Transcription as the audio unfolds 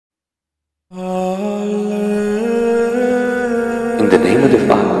In the name of the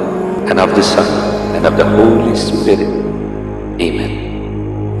Father, and of the Son, and of the Holy Spirit. Amen.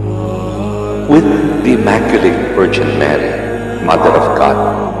 With the Immaculate Virgin Mary, Mother of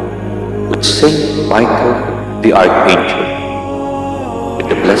God, with Saint Michael the Archangel, with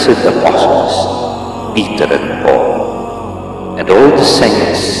the blessed Apostles, Peter and Paul, and all the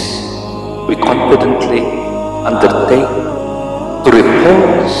saints, we confidently undertake to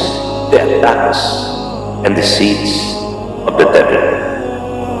repulse the attacks and the seeds of the devil.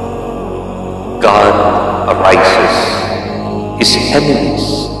 God arises, his enemies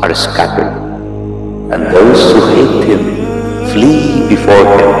are scattered, and those who hate him flee before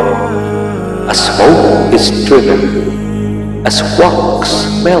him. As smoke is driven, as wax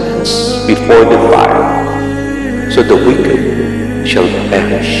melts before the fire, so the wicked shall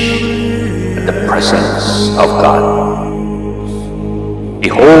perish at the presence of God.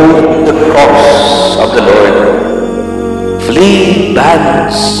 Behold the cross of the Lord. Flee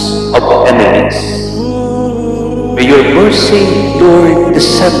bands of enemies. May your mercy, Lord,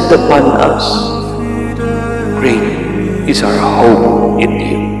 descend upon us. Great is our hope in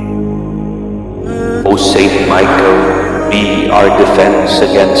you. O Saint Michael, be our defense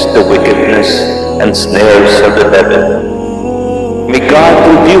against the wickedness and snares of the devil. May God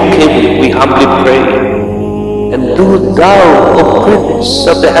rebuke him, we humbly pray. And do thou, O Prince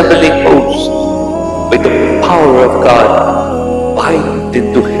of the heavenly host, by the power of God, bind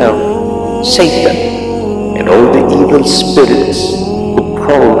into hell Satan and all the evil spirits who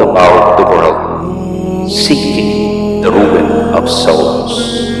prowl about the world, seeking the ruin of souls.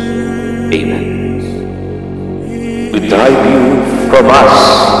 Amen. We drive you from us,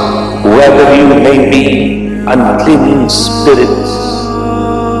 whoever you may be, unclean spirits,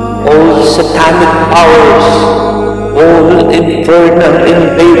 all satanic powers, all infernal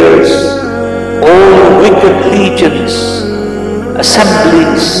invaders, all wicked legions,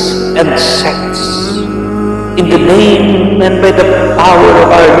 assemblies and sects, in the name and by the power of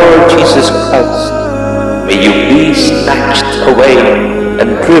our Lord Jesus Christ, may you be snatched away and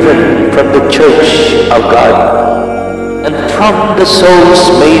driven from the Church of God, and from the souls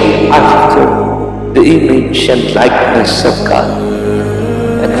made after the image and likeness of God,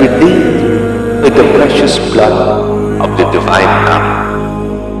 and redeemed with the precious blood of the divine Lamb.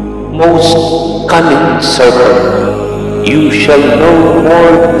 Most cunning serpent, you shall no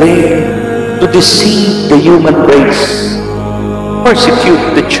more dare to deceive the human race,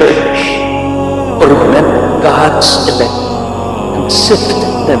 persecute the Church, torment God's elect, and sift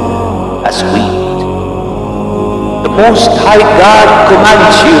them as wheat. The Most High God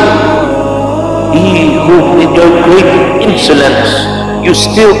commands you, he whom in your great insolence you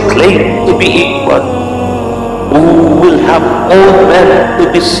still claim to be equal, who will have all men to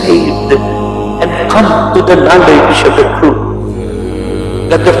be saved and come to the knowledge of the truth,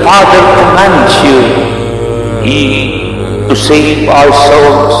 that the Father commands you, he to save our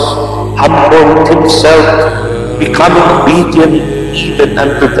souls humbled himself, becoming obedient even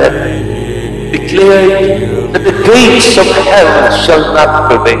unto death, declared that the gates of hell shall not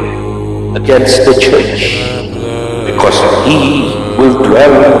prevail against the Church, because he will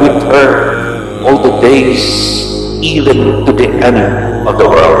dwell with her all the days, even to the end of the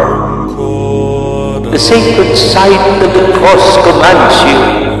world. The sacred site of the cross commands you,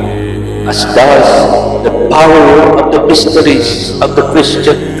 as does the power of the mysteries of the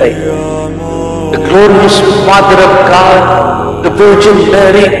Christian faith. The glorious Mother of God, the Virgin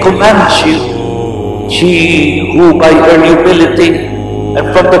Mary, commands you, she who by her humility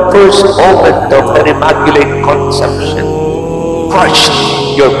and from the first moment of her immaculate conception crushed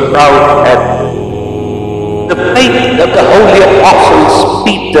your proud head. The faith of the holy apostles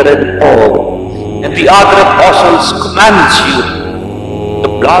Peter and Paul and the other apostles commands you. The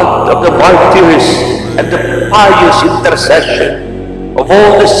blood of the martyrs and the pious intercession of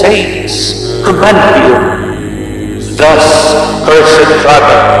all the saints command you. Thus, cursed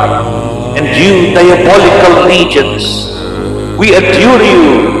dragon, and you diabolical legions, we adjure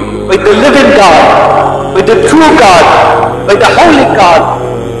you by the living God, by the true God, by the holy God,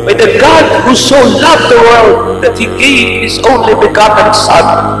 by the God who so loved the world that he gave his only begotten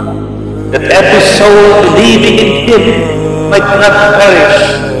Son, that every soul believing in him might not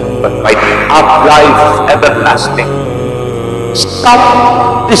perish, but might have life everlasting.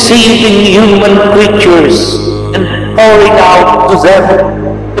 Stop deceiving human creatures and pouring out to them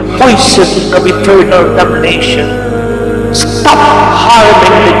the poison of eternal damnation. Stop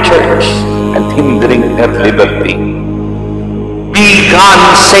harming the Church and hindering her liberty. Be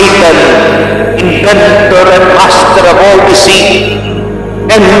gone, Satan, inventor and master of all deceit,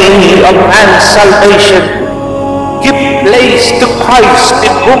 enemy of man's salvation. Give place to Christ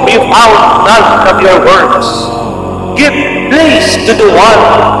in whom you found none of your works. Give place to the one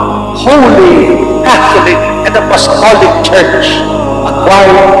holy, Catholic, and Apostolic Church,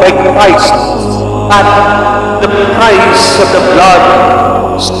 acquired by Christ at the price of the blood.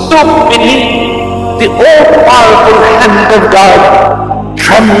 Stoop beneath the all-powerful hand of God.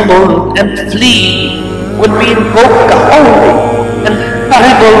 Tremble and flee when we invoke the holy and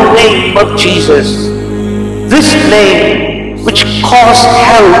terrible name of Jesus. This name which caused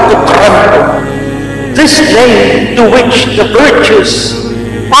hell to tremble. This name to which the virtues,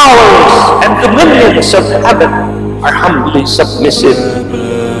 powers, and dominions of heaven are humbly submissive.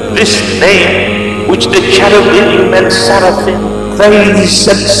 This name which the cherubim and seraphim praise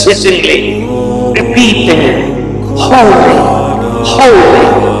unceasingly, repeating, Holy, holy,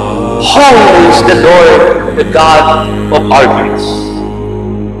 holy is the Lord, the God of armies.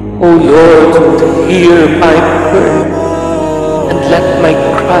 O Lord, hear my prayer, and let my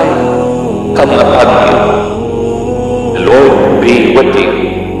cry come upon you. The Lord be with you,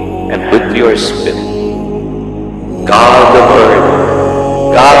 and with your spirit. God of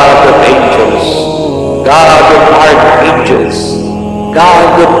earth, God of angels, God of archangels,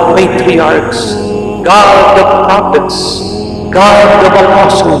 God of patriarchs, God of prophets, God of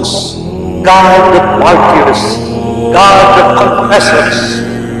apostles, God of martyrs, God of confessors,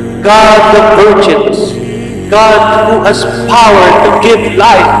 God of virgins, God who has power to give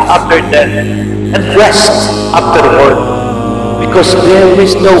life after death and rest afterward. Because there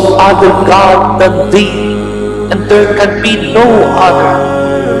is no other God than thee, and there can be no other.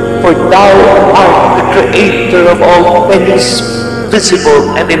 For thou art the creator of all things,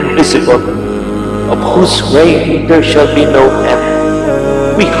 visible and invisible, of whose reign there shall be no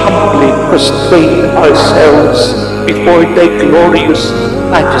end. We humbly prostrate ourselves before thy glorious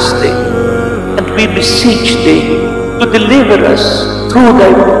majesty, and we beseech thee to deliver us through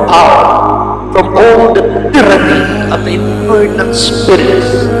thy power from all the tyranny of the infernal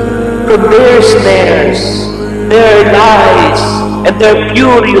spirits, from their snares, their lies, and their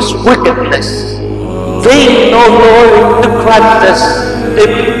furious wickedness. Vain, O Lord, to grant us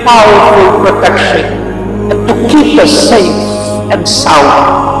thy powerful protection, and to keep us safe and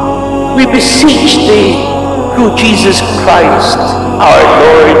sound. We beseech thee through Jesus Christ, our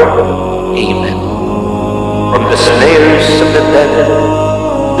Lord. Amen. From the snares of the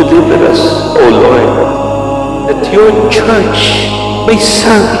devil, deliver us, O Lord, that your church may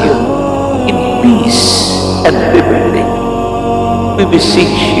serve you in peace and liberty. We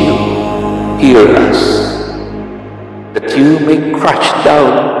beseech you, hear us, that you may crush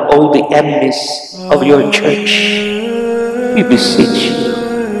down all the enemies of your church. We beseech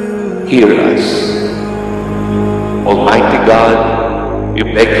you, hear us. Almighty God, we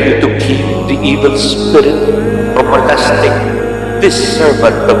beg you to keep the evil spirit from molesting this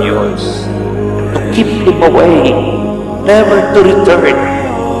servant of yours, and to keep him away, never to return.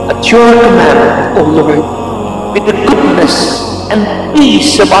 At your command, O Lord, may the goodness and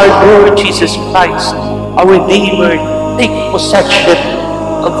peace of our Lord Jesus Christ, our Redeemer, take possession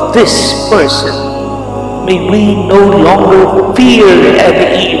of this person. May we no longer fear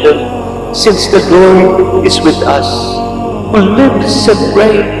every evil, since the Lord is with us, who lives and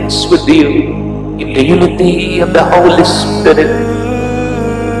reigns with you in the unity of the Holy Spirit,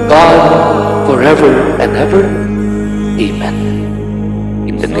 God, forever and ever. Amen.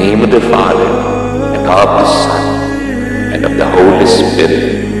 In the name of the Father, and of the Son, and of the Holy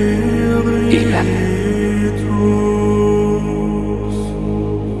Spirit.